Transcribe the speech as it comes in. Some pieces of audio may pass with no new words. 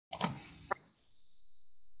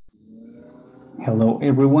Hello,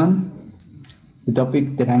 everyone. The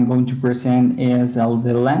topic that I'm going to present is the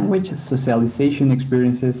language socialization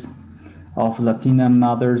experiences of Latina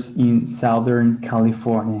mothers in Southern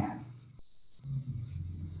California.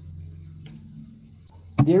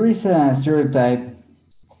 There is a stereotype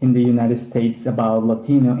in the United States about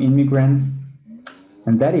Latino immigrants,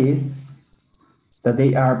 and that is that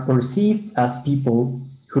they are perceived as people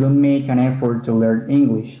who don't make an effort to learn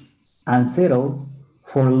English and settle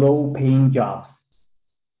for low-paying jobs,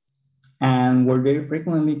 and where they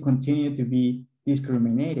frequently continue to be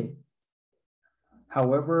discriminated.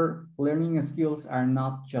 However, learning skills are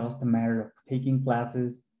not just a matter of taking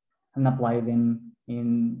classes and apply them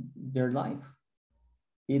in their life.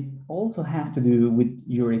 It also has to do with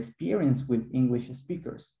your experience with English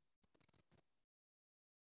speakers.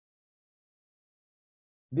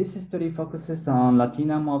 This study focuses on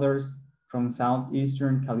Latina mothers from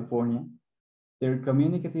Southeastern California. Their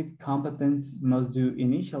communicative competence must do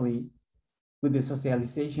initially with the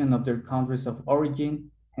socialization of their countries of origin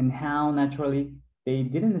and how naturally they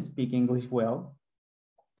didn't speak English well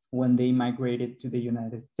when they migrated to the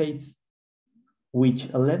United States,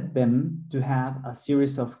 which led them to have a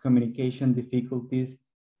series of communication difficulties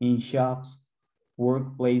in shops,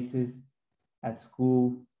 workplaces, at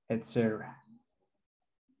school, etc.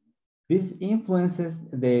 This influences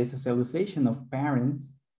the socialization of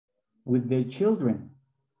parents with their children,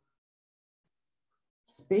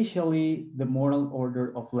 especially the moral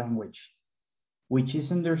order of language, which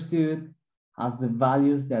is understood as the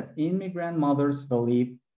values that immigrant mothers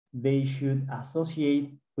believe they should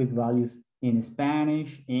associate with values in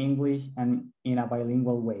Spanish, English, and in a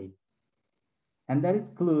bilingual way. And that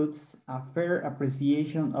includes a fair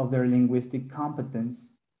appreciation of their linguistic competence.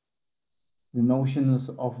 The notions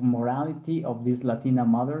of morality of these Latina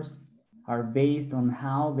mothers are based on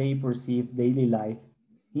how they perceive daily life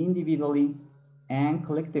individually and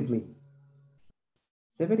collectively.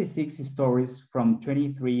 76 stories from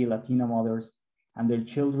 23 Latina mothers and their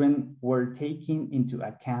children were taken into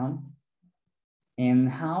account, and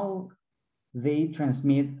how they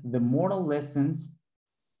transmit the moral lessons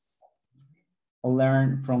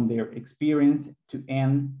learned from their experience to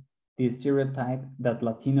end the stereotype that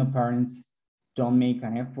Latino parents don't make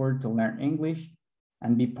an effort to learn English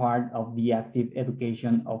and be part of the active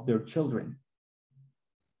education of their children.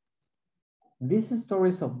 The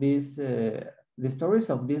stories of these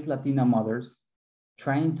Latina mothers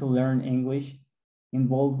trying to learn English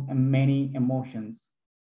involve many emotions,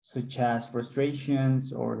 such as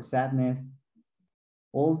frustrations or sadness,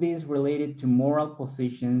 all these related to moral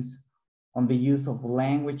positions on the use of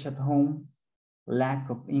language at home, lack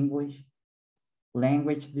of English,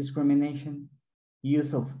 language discrimination,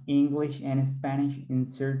 use of English and Spanish in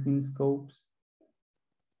certain scopes.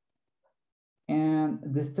 And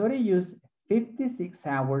the study used 56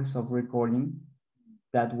 hours of recording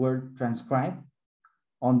that were transcribed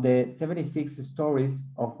on the 76 stories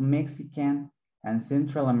of Mexican and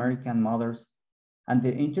Central American mothers and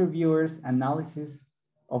the interviewers' analysis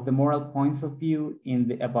of the moral points of view in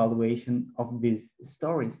the evaluation of these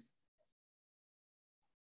stories.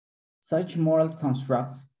 Such moral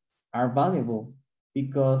constructs are valuable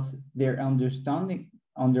because their understanding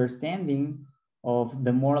of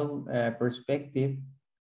the moral perspective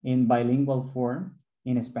in bilingual form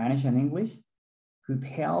in Spanish and English could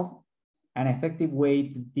help an effective way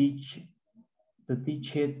to teach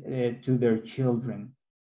it to their children.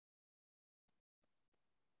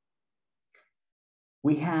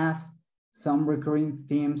 We have some recurring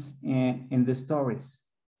themes in the stories.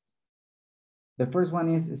 The first one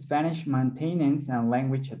is Spanish maintenance and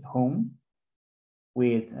language at home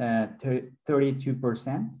with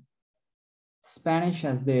 32%. Spanish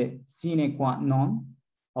as the sine qua non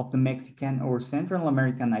of the Mexican or Central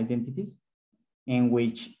American identities, in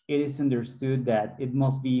which it is understood that it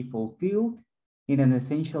must be fulfilled in an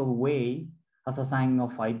essential way as a sign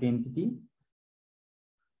of identity,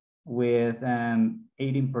 with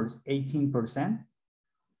 18%.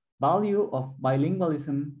 Value of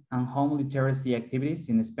bilingualism and home literacy activities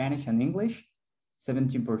in Spanish and English,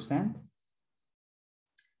 17%.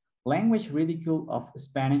 Language ridicule of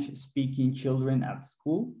Spanish-speaking children at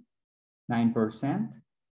school, 9%.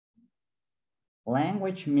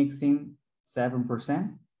 Language mixing,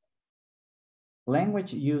 7%.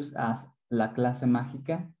 Language used as la clase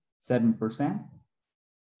mágica, 7%.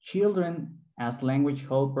 Children as language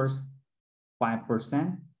helpers,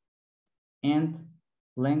 5%. And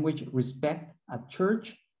language respect at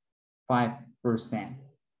church, 5%.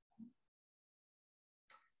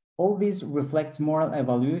 All this reflects moral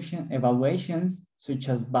evaluations such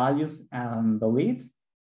as values and beliefs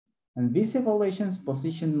And these evaluations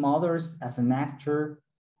position mothers as an actor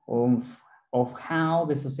of, of how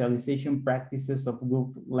the socialization practices of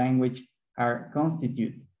group language are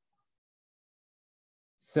constituted.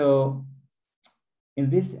 So in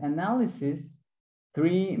this analysis,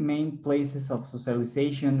 three main places of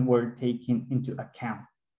socialization were taken into account: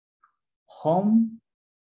 home,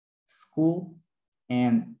 school,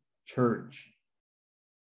 and church.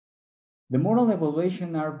 The moral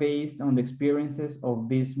evaluation are based on the experiences of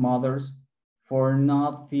these mothers for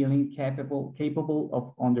not feeling capable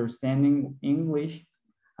of understanding English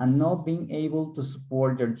and not being able to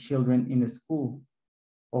support their children in the school,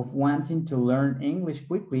 of wanting to learn English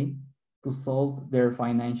quickly to solve their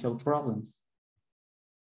financial problems.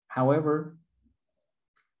 However,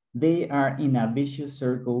 they are in a vicious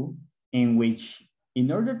circle in which, in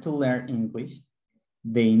order to learn English,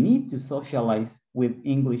 they need to socialize with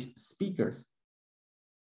English speakers,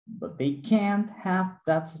 but they can't have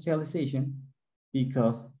that socialization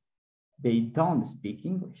because they don't speak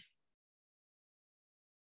English.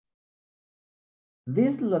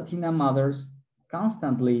 These Latina mothers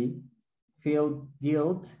constantly feel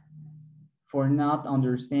guilt for not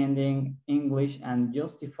understanding English and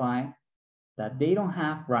justify that they don't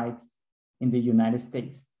have rights in the United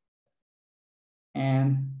States.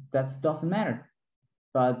 And that doesn't matter.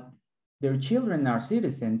 But their children are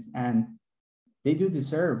citizens and they do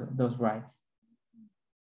deserve those rights.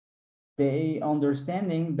 They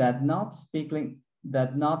understanding that not speaking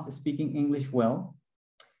English well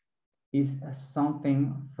is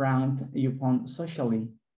something frowned upon socially.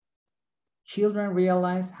 Children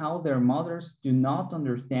realize how their mothers do not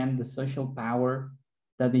understand the social power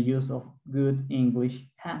that the use of good English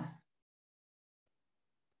has.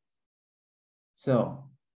 So,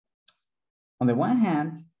 on the one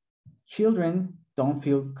hand, children don't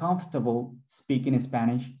feel comfortable speaking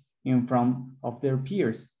Spanish in front of their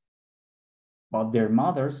peers, but their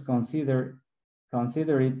mothers consider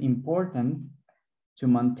it important to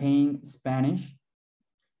maintain Spanish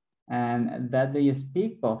and that they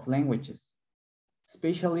speak both languages,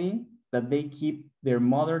 especially that they keep their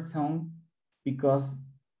mother tongue because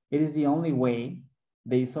it is the only way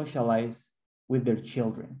they socialize with their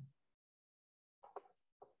children.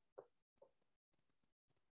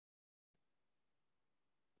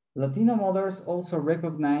 Latino mothers also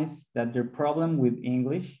recognize that their problem with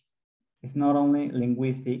English is not only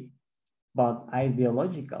linguistic, but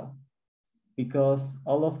ideological, because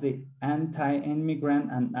all of the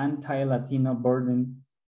anti-immigrant and anti-Latino burden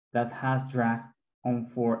that has dragged on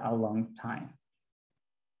for a long time.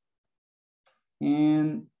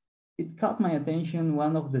 And it caught my attention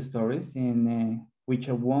one of the stories in which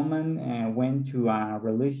a woman went to a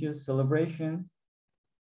religious celebration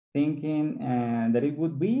thinking that it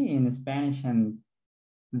would be in Spanish and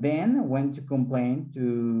then went to complain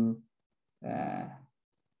to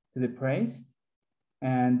the priest,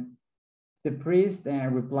 and the priest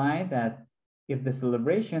replied that if the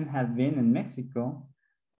celebration had been in Mexico,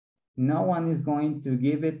 no one is going to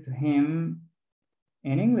give it to him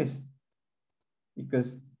in English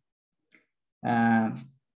because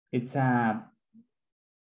it's a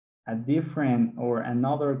different or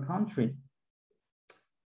another country.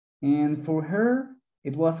 And for her,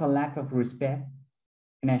 it was a lack of respect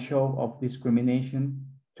and a show of discrimination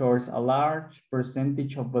towards a large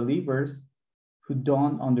percentage of believers who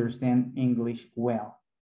don't understand English well.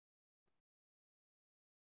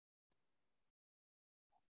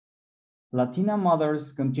 Latina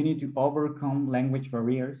mothers continue to overcome language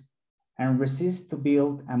barriers and resist to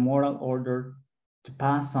build a moral order to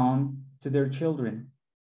pass on to their children.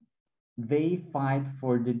 They fight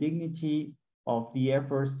for the dignity of the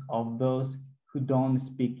efforts of those who don't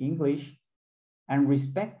speak English and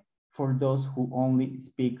respect for those who only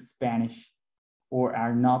speak Spanish or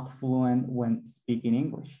are not fluent when speaking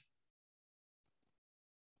English.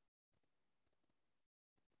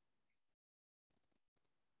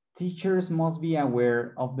 Teachers must be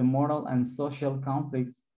aware of the moral and social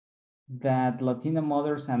conflicts that Latina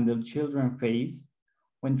mothers and their children face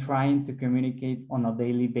when trying to communicate on a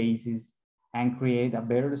daily basis and create a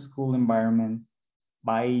better school environment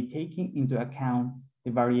by taking into account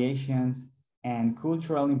the variations and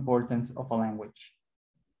cultural importance of a language.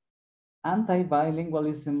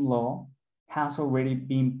 Anti-bilingualism law has already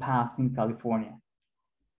been passed in California,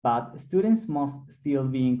 but students must still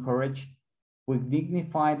be encouraged with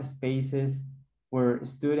dignified spaces where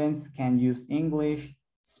students can use English,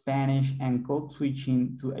 Spanish, and code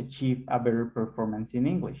switching to achieve a better performance in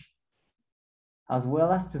English, as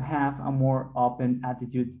well as to have a more open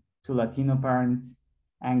attitude to Latino parents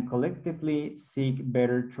and collectively seek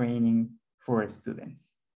better training for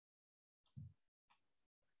students.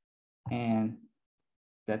 And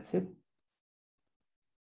that's it.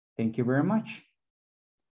 Thank you very much.